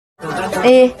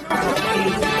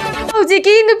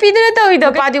Hꯧjiki nupiduna tawido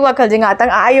padi wakhal jinga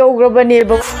tang ayogrobane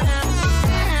bo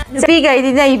Speaker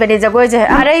di na ibane jagoi je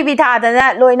arai bi tha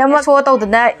da loina ma so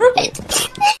tawduna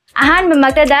ahan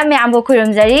mamakta da mayam bo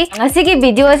khurum-jari ngasigi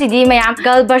video sidi mayam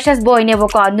girl versus boy ne bo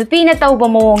ko nupi na tawbo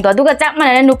mawong do aduga chak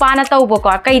manana nupa na tawbo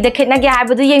ko kai da khitna ge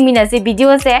haibadu yengmina se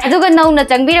video se aduga nauna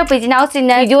changbira pijinaw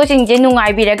sinna video sing je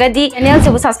nungai biraga di channel se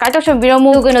subscribe to shambiramu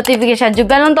aduga notification ju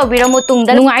bell on to biramu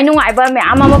tungda nungai ba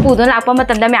mayam ama pudon lakpa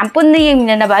matam da mayam punna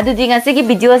yengmina na ba adu di ngasigi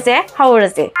video se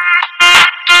haurase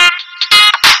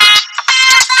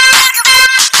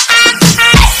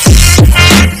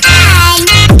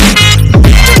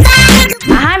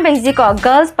ko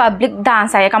girls public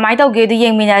dance ay kamay tawge du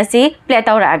yengmina si play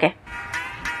tawrage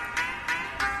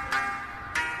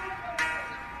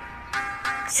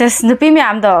sis nupi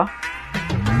myam do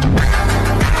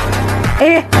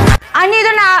ani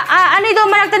do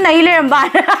marakta nahi leram ba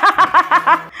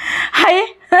hai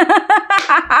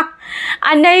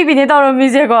anai bine tawro mi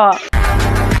je ko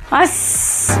as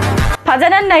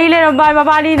phajana nahi leram ba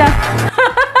babani na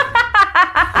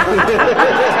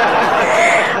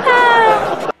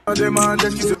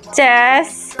Chess.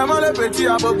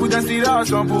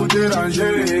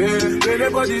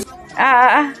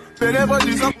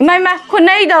 Ma,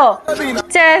 kunai do.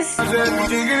 Chess.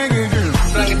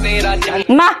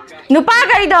 Ma, nupa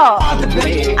kai do.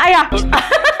 Aya.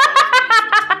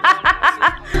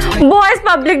 Boys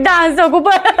public dance ko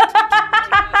pa.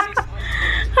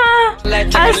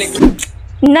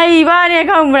 Nai ba ne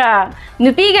khambra.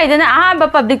 Nupi gai dana ahamba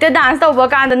public ta dance tawba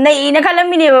kanda nei na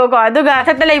khalamine ba ko aduga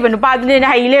thakta leiba nupa dune na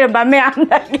hai le ba me am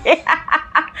dage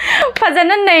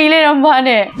phajana nei le ram ba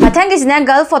ne mathang gi sina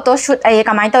girl photo shoot ai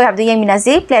kamai taw habdu yengmina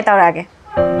si play tawrage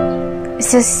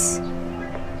sis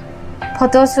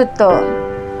photo shoot to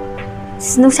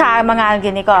nusa mangal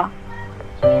gi ni ko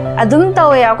adum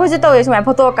tawe akhoi ju tawe sumai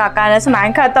photo ka ka na sumai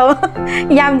kha taw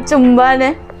yam chumba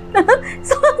ne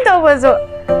so tawba so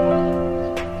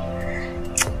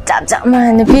chap ma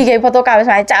nupi ge photo ka ba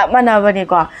sai chap mana ba ni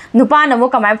ko nupa na mo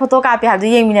kamai photo ka pi habdu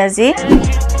yengmina si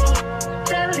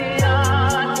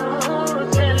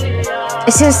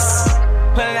isis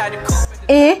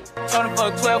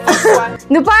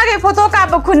nupa ge photo ka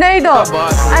ba khunai do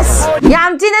as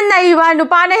yam chin nai ba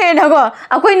nupa na he na ko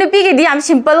akoi nupi ge di yam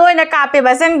simple oina ka pe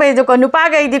ba sang be ko nupa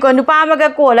ge di ko nupa ma ga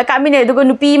ko la ka mi ne du ko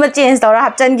nupi ma change tora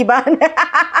hap chan gi ba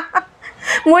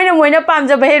moina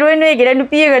pamja ba heroine we gira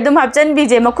nupi ga dum hapchan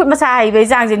bije makhut masa hai be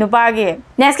jang je nupa ge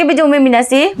next ke video me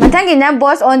minasi mathang gi na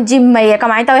boss on gym mai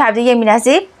kamai taw habdu ye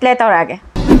minasi play tawrage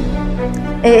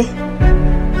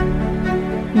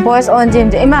boss on gym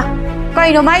je ima kai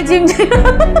no mai gym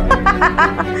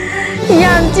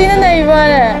yam china nai ba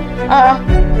ne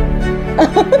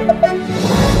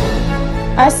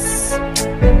as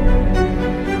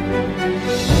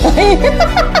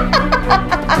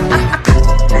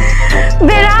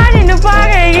Berani nupa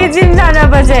ga gym jana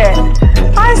ba je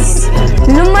as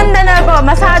lumandana ko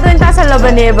masado ta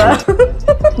salabane ba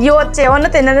yot che ona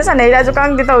tena na sanai ra ju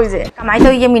kang di taw je kamai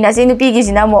taw yemina se nupi gi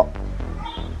jina mo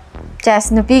chas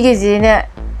nupi gi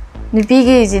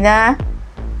jina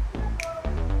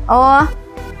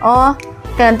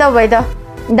kan taw bai do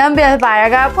dumbbell ba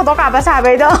ga photo ka ba sa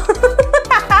bai do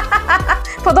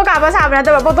photo ka ba sa ba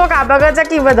na photo ka ba ga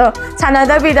chaki ba do chana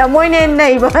da bi da moine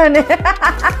nei ba ne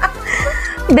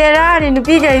Berani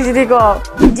nupi ga isi ko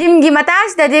gym gi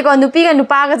matas da ko nupi ga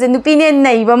nupa ga je nupi ne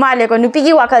nei ba male ko nupi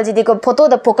gi wakal ji ko photo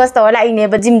da focus ta wala ine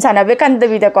ba gym chana be kan da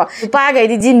bi da ko nupa ga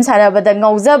di gym chana ba da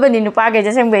ngauja ba ni nupa ga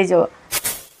je sang be jo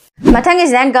mathang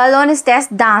is then girl on stage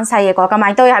dance hai ko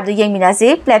kamai to habdu yengmina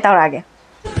si play tawrage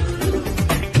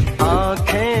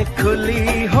aankhein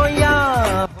khuli hoya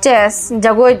chess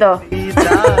jagoi to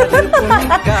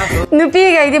nupi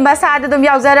ga di masa da dum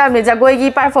yaujara me jagoi gi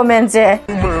performance je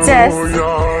chess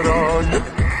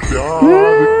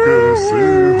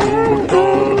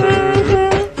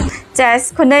chess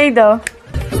khunai do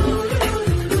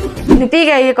nupi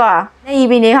ga ko nei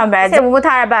bi ne hamba se mu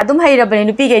thara ba dum hai ra bani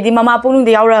nupi ga di mama punung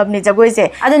de yaura ni jagoi se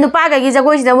adu nupa ga gi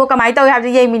jagoi si da mo kamai taw habdu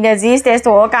yengmina ji stage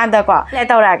to kan da ko play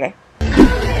tawrage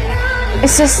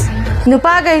isis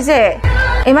nupa ga se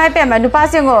emai pe ma nupa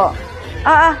singo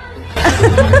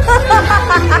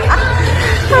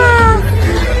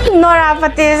Nora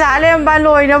pati sale ba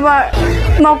loi na ba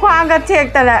makwang ka thek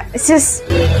ta la sis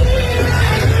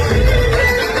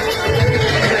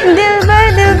dilbar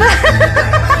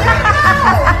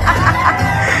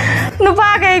nupa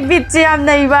ka ek bitch am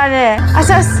nahi ba ne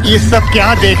asas ये सब क्या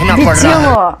देखना पड़ रहा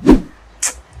है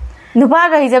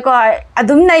Nupa guys ko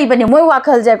adum nai bani moi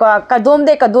wakhal je ko kadom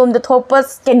de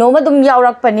thopas ke no madum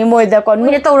yaurak pani moi da kon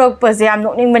mi tawrak pa se am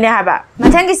nokning bani ha ba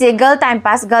mathang ki se girl time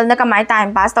pass girl na kamai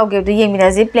time pass taw ge du yemi na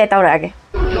ji play tawra ge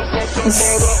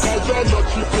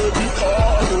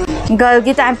girl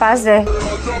ki time pass de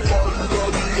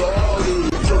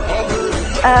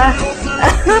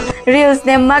reels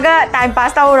ne maga time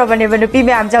pass tawra bani bani pi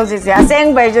me am chau ji se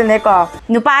aseng bai ju ne ko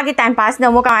nupa ki time pass na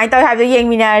mo kamai taw ha du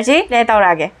yemi na ji play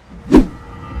tawra ge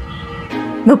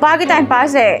Nupa ki time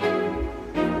pass eh.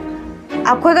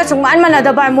 Aku ka cuma mana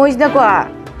ada bar mois na ko.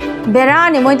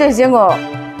 Berani moi tu jengo.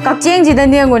 Kakcing ji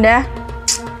dan jengo ne.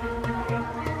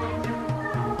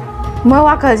 Moi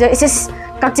wakal je. Isis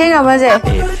kakcing apa je? A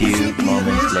few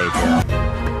moments later.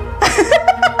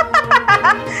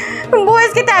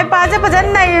 Boys ki time pass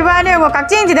pajan nai ba ne ko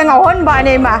kakcing ji dan ngawon ba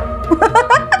ne ma.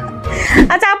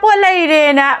 Acha pon lai re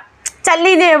na.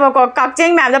 Chali ne ba ko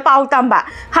kakcheng ma'am da pau tamba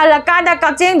halaka da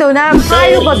kakcheng do na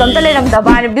ayu ko dam ta le ram da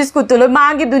ba ne biscuit to lo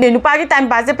mang gi du ne nupa gi time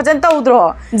pass pajan tau dro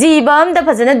jibam da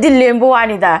phajana dillem bo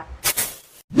ani da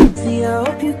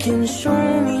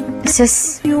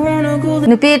sis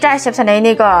nupi tricep sanai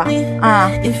ne ko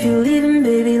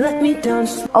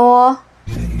oh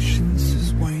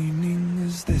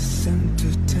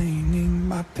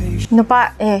nupa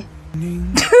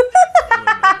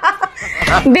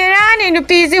Berani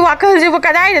nupi si wakal je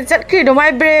bakadai da chat kri do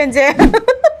my brain je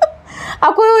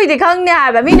aku ui de khang ne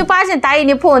ha ba mi nupa sin tai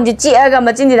ni phone ji chi aga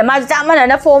ma chin ji da ma cha mana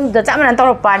na form da cha mana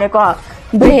torok pa ne ko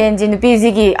brain ji nupi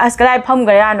ji gi askalai pham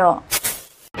ga ya no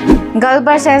girl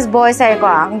versus boy sai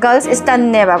ko girls stun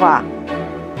ne ba ko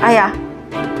aya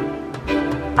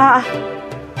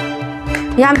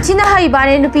yam china hai ba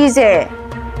ne nupi je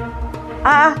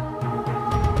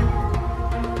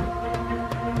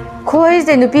Koi is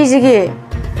nupi jigi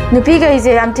nupi ga is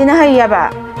am tina hai ya ba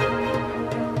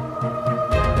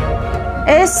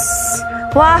es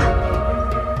wa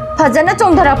phajana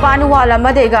chongdara panu wala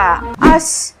ma de ga as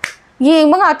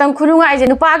yeng ma tang khunu ngai je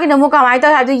nupa gi namu ka mai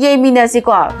ta ha du ye mina si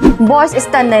ko boys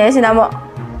stun ne sina mo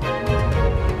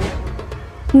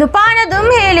nupa na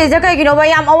dum hele je kai gi no ba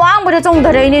yam awang bu de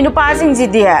chongdara ni nupa sing ji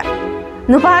de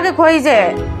nupa ge koi je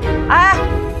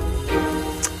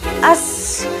as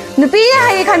nupi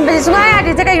hai khan be sungai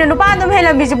adi je kai nupa dum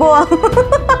helam bi bo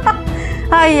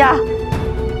ayya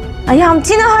ayam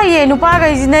china hai nupa ga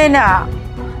ji nei na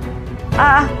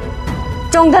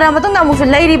chong dara matung na mu su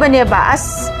lai ri bane ba as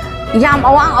yam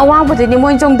awang bu de ni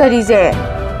moi chong dari je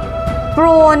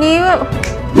pro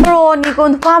ni ko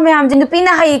nupa me am je nupi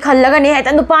na hai khan laga ne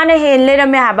ta nupa na hen le ra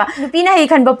me ha ba nupi na hai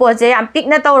khan ba po je am pik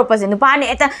na taw ro pa je nupa ne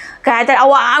eta ka ta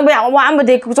awang bu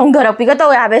de chong dara pi ga taw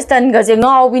ya western ga je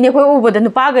ngau bi ne khoi u bu de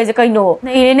nupa ga je kai no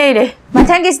nei re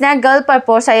mathang is na girl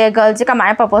purpose ai girl je ka ma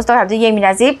purpose to have je ye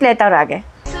mina ji play taw ra ge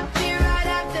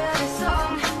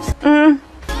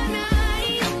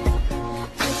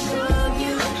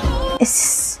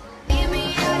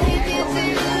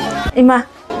Ima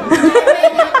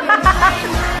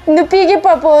nupi ki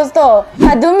propose to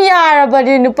adum yara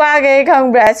bari nupa ge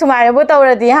khangbra sumai bo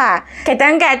tawradi ha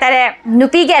ketang ka tare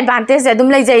nupi ge advantage adum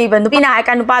lai jai ba nupi na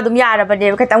ka nupa adum yara bari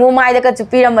ketang mo mai da ka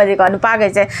chupi ramadi ko nupa ge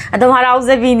je adum harau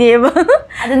jabi ne ba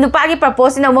adu nupa ki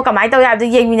propose na mo kamai taw ya du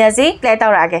yeng mina si play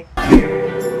tawra ge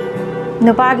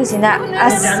nupa ki sina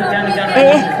as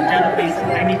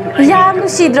ya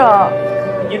musidro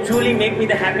You truly make me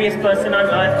the happiest person on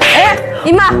earth.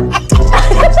 Ima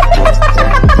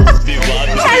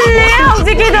hello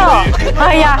jikido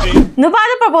aya nupa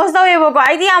da propose taw ebo ko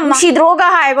idea ma sidro ga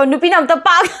hai ko nupi nam ta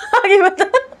pa gi bata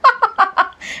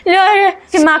lore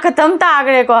si ma khatam ta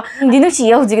gre ko dinu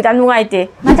si ho jigi ta nungai te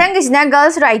mathang gi sina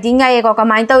girls riding ai ko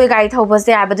kamai taw gai thobas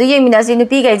te abadu yemina si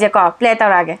nupi gai je ko play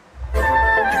tawra ge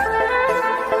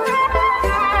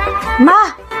ma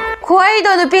khoi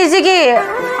do nupi jigi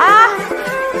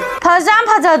phajam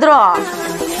phajadro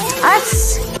as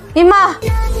ima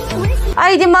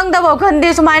ai di mang da bo khande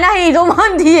sumai na hi do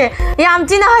man di yam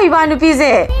china hai ba nu pi je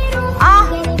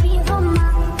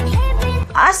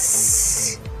as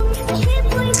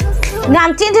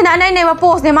nam chin thina nai ne ba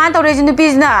post ne man to re nu pi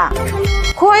na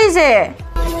khoi je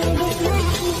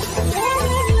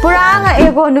purang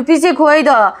ego nu pi je khoi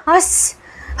do as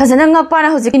phajana ngakpa na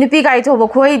hoji nu pi gai thobo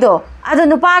khoi do ado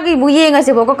nu pa gi mu yeng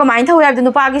ase bo ko kamai thau ya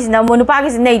nu pa gi sina mo nu pa gi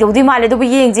sin nei do di male do bu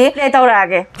yeng je le taw ra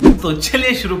ge तो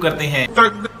चलिए शुरू करते हैं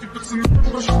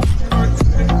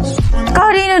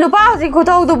kari nu pa hoji ko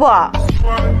thau du bo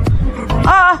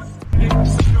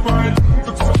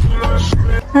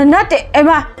nate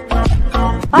ema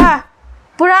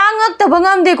पूरा ngak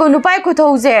bangam de ko nupai ko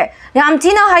those yam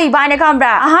thina hai ba ne kambra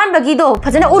ahan bagi do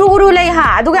phajana uru lei ha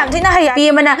adu yam thina hai pi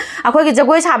mana akoi gi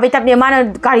jagoi sa bai tap ne mana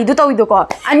gari du tawi do ko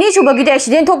ani su bagi de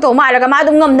accident thok to ma la ga ma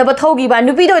dum ngam na ba thogi ba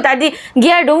nupi do ta di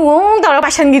gear do ngong ta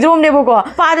passion gi drom ne bo ko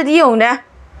pa da di yong ne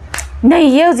nei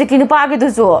ye ji ki nupa gi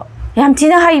du zo yam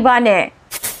thina hai ba ne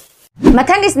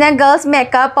mathang is na girls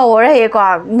makeup power hai ko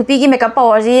nupi gi makeup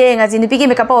power ji nga ji nupi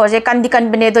gi makeup power je kan di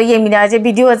kan bane do yeng mina je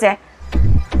video je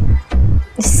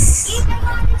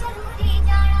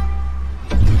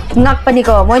ngak pani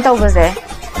ko moi tau base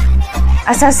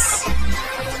asas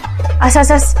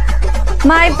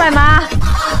mai pa ma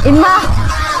imma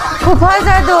ko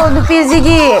phaja do nupi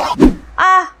jigi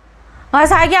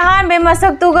ngasai gi han be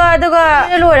masak tu ga daga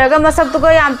lora ga masak tu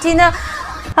ga yam thina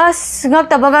ngak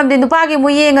ta bagam de nupa gi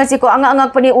mu yenga si ko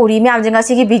angak pani uri myam jinga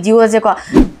si gi video je ko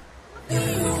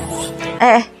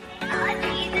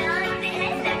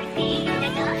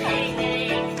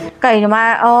kai ma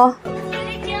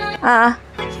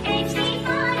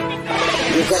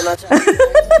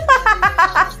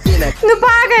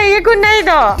nupa gay kun nahi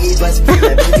do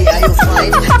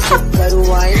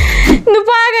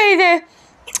nupa gay je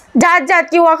jat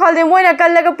ki wakhal de moina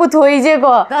kal laga puthoi je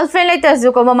ko girlfriend later su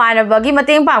ko mamana bagi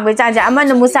mateng pang bai chan ja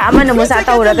amana musa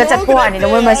tawra ga chat ko ani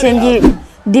no moi masen gi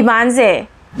demand je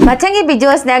mathangi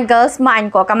videos na girls mind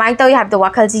ko kamai tawi hab do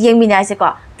wakhal ji yeng mina se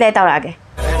ko play tawra ge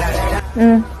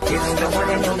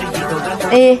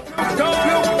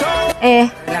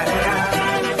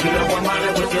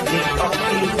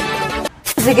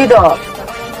Segitu,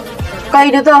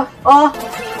 kayak itu,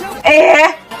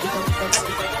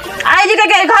 aja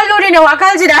kayak kalau ni nak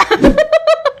wakal je dah.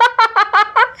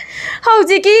 Hau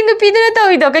jiki nupi tu nak tahu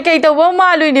itu kayak itu bawa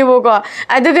malu ini buka.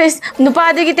 Aduh guys,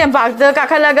 nupa ada kita tempat tu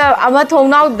kakak laga amat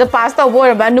thongnau the past tahu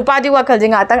boleh ban nupa di wakal je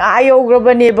ngatang ayo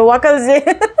groban ni bawa wakal je.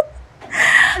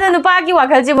 Ada nupa ki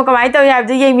wakal je buka mai tahu ya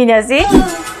tu yang mina sih.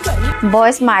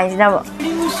 Boys mind na.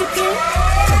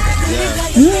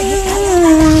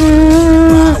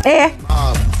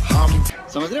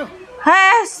 समझ रहे हो?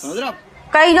 समझ रहे हो?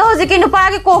 कहीं ना हो जिकी नुपा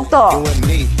की कोक तो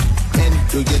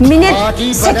मिनट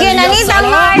सेकेंड नहीं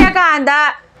तंगाया कांदा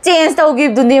चेंज तो गिव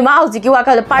दुनिया में हो जिकी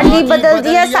वाकल पार्टी बदल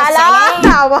दिया साला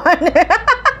तावन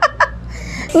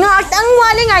ngak tang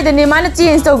wali ngai de ni mana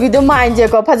change to gi do mind je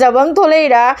ko phajabam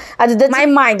tholeira adu da my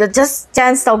mind do just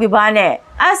chance to gi ba ne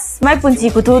as my punchi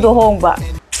kutu do hong ba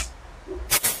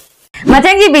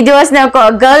mathangi videos na ko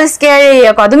girl scary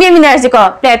ko dum yemina ji ko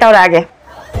play taw la ge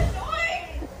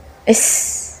is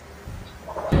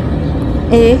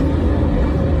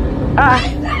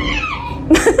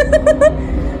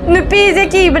nupi je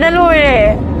ki bana lore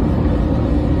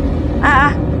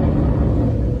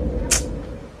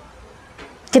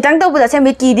kitang tau buda sem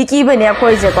ki di ki bane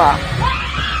koi je ko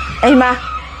ai ma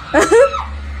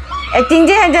acting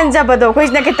je hanjan ja bado koi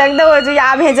na kitang tau ju ya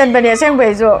am hanjan bane seng bai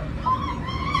jo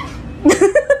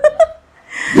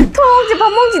thong je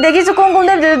pamong ji de gi su kong kong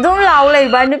da dum lao lai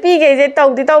ba nupi ge je tau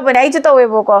di tau bane ai ju tau e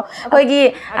bo ko koi gi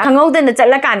khangau den da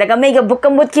chatla kan da ga mai ga buk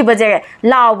kam but ki ba je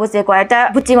lao bu je ko ta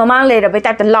buchi mamang le da bai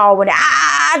ta lao bane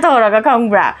tawra ga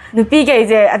khangbra nupi ge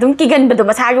je adum ki gan badu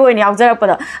masa gi oini yaujara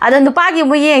pado ada nupa gi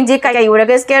mu yeng je kai ura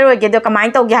ga scare ge do kamai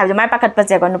tau gi ha mai pakhat pa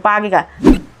je ko nupa gi ga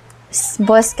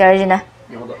boss scare jina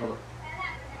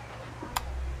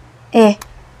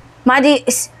madi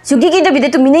sugi gi da bi de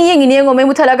tu mine yeng ni ngo mai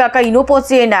muthala ga kai no po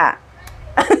che na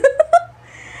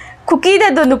cookie da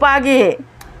do nupa gi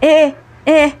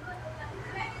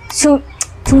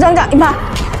sungjang ga ima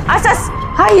asas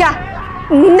haya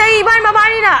नहीं बार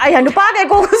मबानी ना अया नुपा के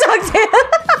को सकते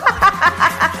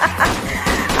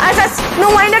असस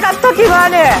नुमाइना कब तो की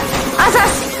बाने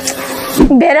असस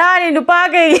बेरानी नुपा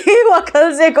के वकल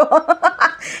से को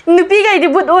नुपी के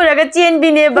बुत ओरगा चेन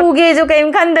बिने बुगे जो कयम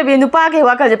खंद बि नुपा के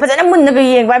वकल से फजना मुन्न ग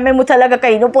येंग बा मे मुथलगा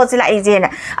कइनो पोच लाई जेना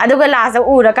अदुगा लास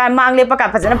उरका मांगले पका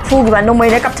फजना फुगी बा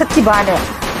नुमाइना कब थथि बाने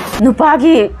नुपा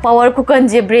की पावर कुकन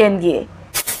जे ब्रेन गी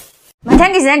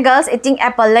Matang is girls eating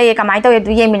apple lay kamai taw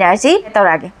du yemina si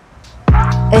tawrage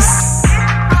is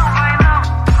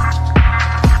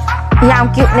yam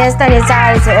cuteness ta ni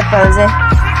char se apple je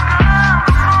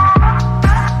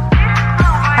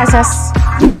asas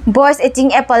boys eating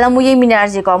apple amu yemina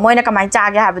ji ko moina kamai cha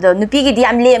ge ha bado nupi gi di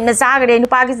am lem na cha gare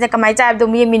nupa gi se kamai cha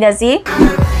do mu yemina si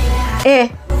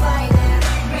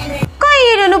kai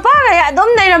ro nupa ga ya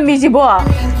dom nai ram mi ji bo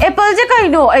apple je kai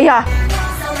no aya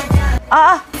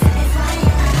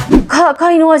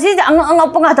kai no si ang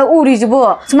panga ta uri jibo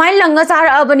smai langa char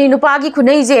abani nupa gi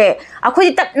khunai je akhoi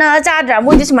tak na cha dra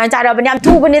mo di smai char abani am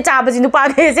thu bane cha ba ji nupa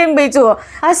ge seng bei chu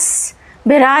as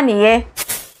berani ye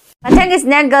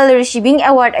Mathang girl receiving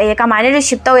award ay kamana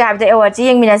receive taw yab the award si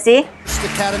yengminasi.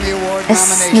 Academy Award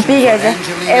nomination. Nupi ga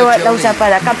award law sa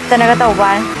para kapta na ka taw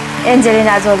ba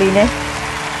Angelina Jolie ne.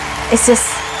 It's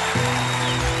just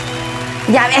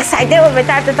yam excited over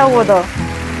type to taw do.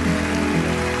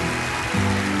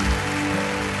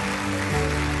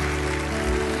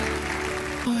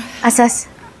 Asas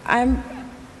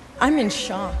I'm in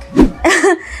shock.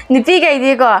 Nupi ga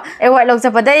idi ko award law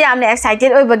sa pada yam excited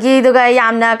oi bagi duga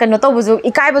yam na kano taw buzu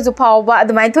ikai buzu phaw ba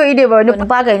adumai thoi de ba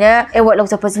nupa ga na award law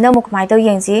sa pasina mo kamai taw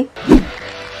yengsi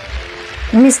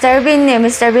Mr. Bean ne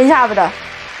Mr. Bean sa ba da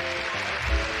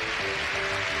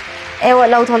award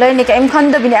law tholai ni ka em khan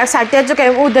da bi ne excited jo ka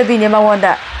em u da bi ne ma won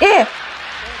da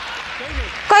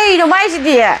kai no mai si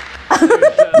di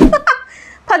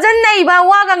Fajan nei ba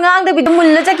wa ga ngang da bi mul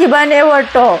la chaki ba ne award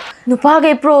to nupa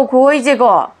ge pro khoi je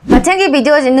ko mathang ge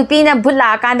video je nupi na bula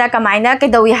kan da kamai na ke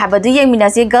dawi ha ba du yeng mina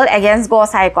si girl against go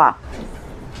sai ko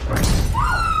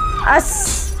as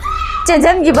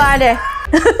chejan gi ba ne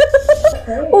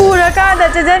ura ka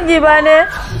da chejan gi ba ne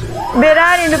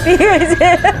berani nupi ge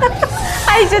je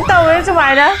ai se taw e su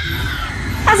mai na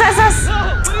as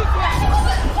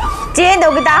Chen do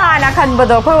kita na khan ba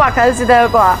do khoi wakhal si da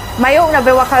ko mayok na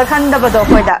be wakhal khan da ba do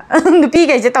khoi da nupi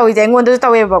ge je taw je ngon do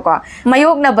taw e ba ko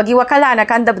mayok na bagi wakhal na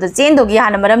khan da ba do chen do gi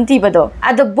hana maram ti ba do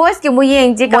ado boys ki mu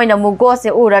yeng ji ko na mu go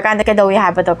se ura kan da ke do ya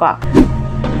ba do ko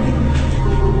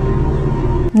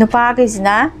nupa ge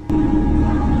sina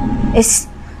is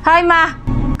hai ma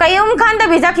kayum khan da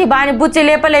bi ja ki ba ni bu che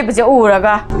le pa le bi je ura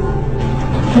ga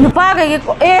nupa ge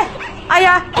ko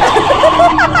aya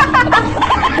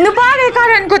nupa ge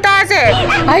karan ko ta se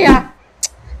aya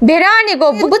berani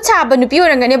go bucha ba nupi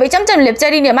orang ne ba cham cham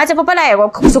lepchari ne ma cha papa la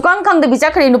go sukang khang de bi cha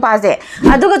khri nupa se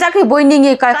adu ga cha khri boi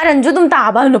ningi karan ju dum ta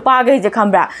ba nupa ge je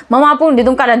khambra mama pung di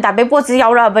dum karan ta be po si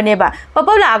yaw ra ba ne ba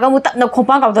papa la ga mu tap na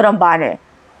khopang kaw doram ba ne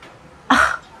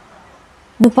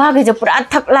nupa ge je pura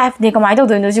thak life ne kamai taw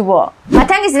doino si bo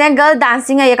mathang gi sina girl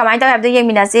dancing ai kamai taw hab de yeng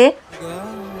mina se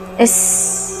is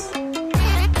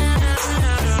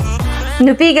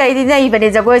Nupi ga idi nai bane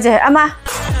jagoi je ama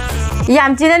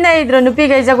yam china nai dro nupi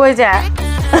ga jagoi je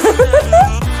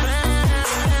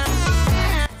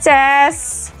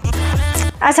Chess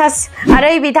Asas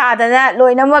arai bi tha da na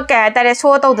loina ma ka tare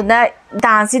show taw da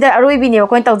dance da aroi bi ne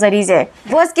ko taw jari je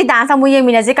boss ki dance amu yeng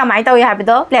mina je kamai taw ya bi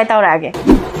do play taw ra ge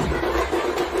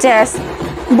Chess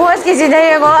boss ki ji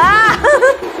dai go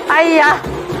aiya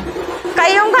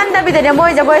kayum khan da bi de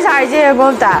moi jagoi sai je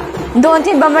go ta Don't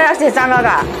think bamarak se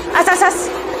changaga asas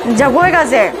jagoi ga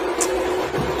se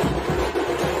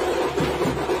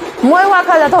moi wa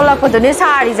khala tholak ko ni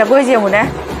sari jagoi je mu ne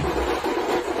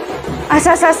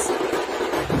asas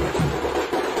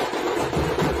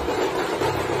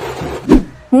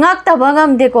ngak ta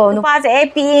bangam de ko nu pa se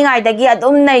pi ngai da gi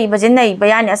adum nei ba je nei ba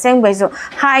ya ni aseng bai so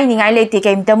hai ni ngai le ti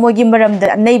kem ta mo gi maram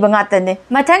da nei ba nga ta ne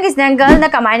mathang is girl na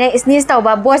kamai ne sneeze taw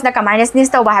ba boys na kamai ne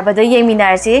sneeze taw ba ha ba do yeng mi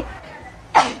na si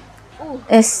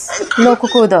Es no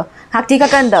kukudo hakti ka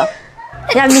kanda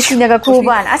yam ni sinaga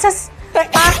kuban asas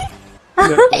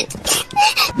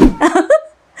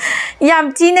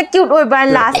yam china cute oi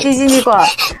ban last di ni ko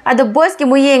ado boys ki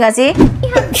mu yeng asi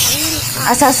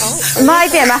asas mai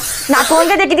pe ma na ton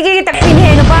ga de ki tak pin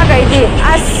he no pa ga idi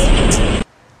as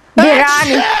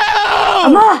berani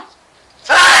ama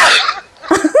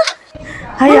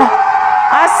haya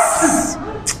as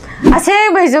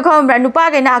aseng bai ju khom bra nupa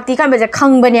ge na akti kan ba je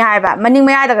khang bani hai ba maning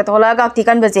maya da ka thola ga akti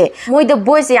kan ba je moi the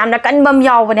boys yamna kan bam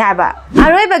yaw bani hai ba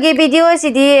aroi ba ge video si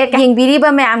di hing biri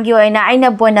ba ma am gi oina aina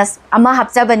bonus ama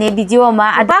hapcha bani video ma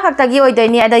aba khak ta gi oi doi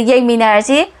ni ada yeng mina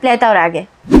si play taw ra ge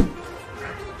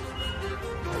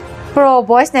pro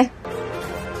boys ne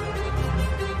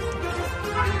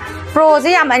pro je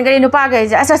yam an ge nupa ge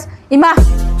asas ima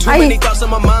Too many thoughts on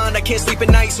my mind, I can't sleep at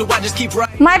night, so I just keep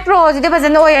writing. My pro de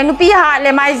bazan oi nupi ha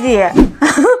le mai ji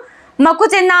maku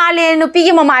che na le nupi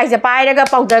gi mamai je pai ra ga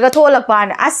powder ga tholak pa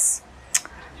ne as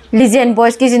legend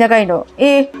boys ki jina kai no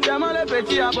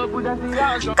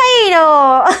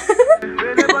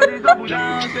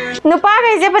nupa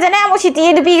ga je bazan am chiti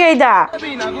nupi ga da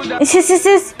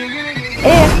sis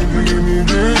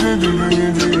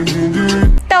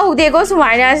tau de go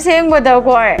sumai na seng ba da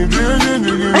ko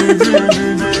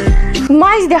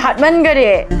mais de hatman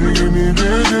gare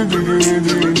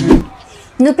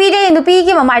nupi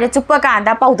ki mamai da chukpa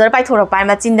kanda powder pai thorok pai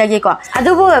machin da gi ko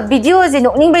adubu video je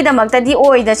nokning bai da makta di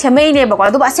oi da chemei ne ba ko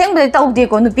adubu aseng bai tawde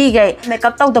ko nupi gai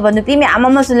makeup taw da ba nupi me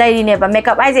amama su lai ne ba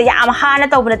makeup ai je yam hana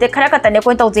taw ba te khara ka tane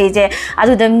ko taw je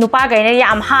adu da nupa gai ne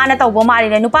yam hana taw bo mari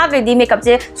ne nupa gai di makeup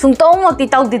je sung tong mok ti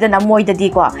taw di da na moi da di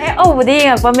ko au bu de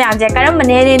ngak pa me am je karam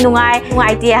ne ne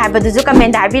nungai ti ha ba du ju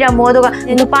comment da bi ra mo do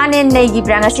nupa ne nei gi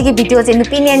bra ngasi gi video je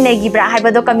nupi ne nei gi bra ha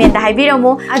ba do comment da ha bi ra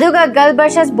mo adu ga girl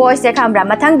versus boys se khambra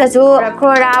mathang da ju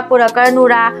khora pura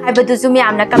karnura ha ba du ju me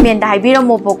am na comment da ha bi ra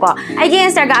mo po ko ai gi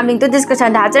Instagram link to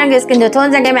description da charang ge skin do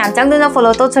thon jang ge me am chang do na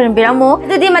follow to chorin bi ra mo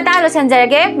du di mata lo san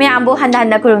jarage me am bo han han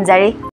na kurum jari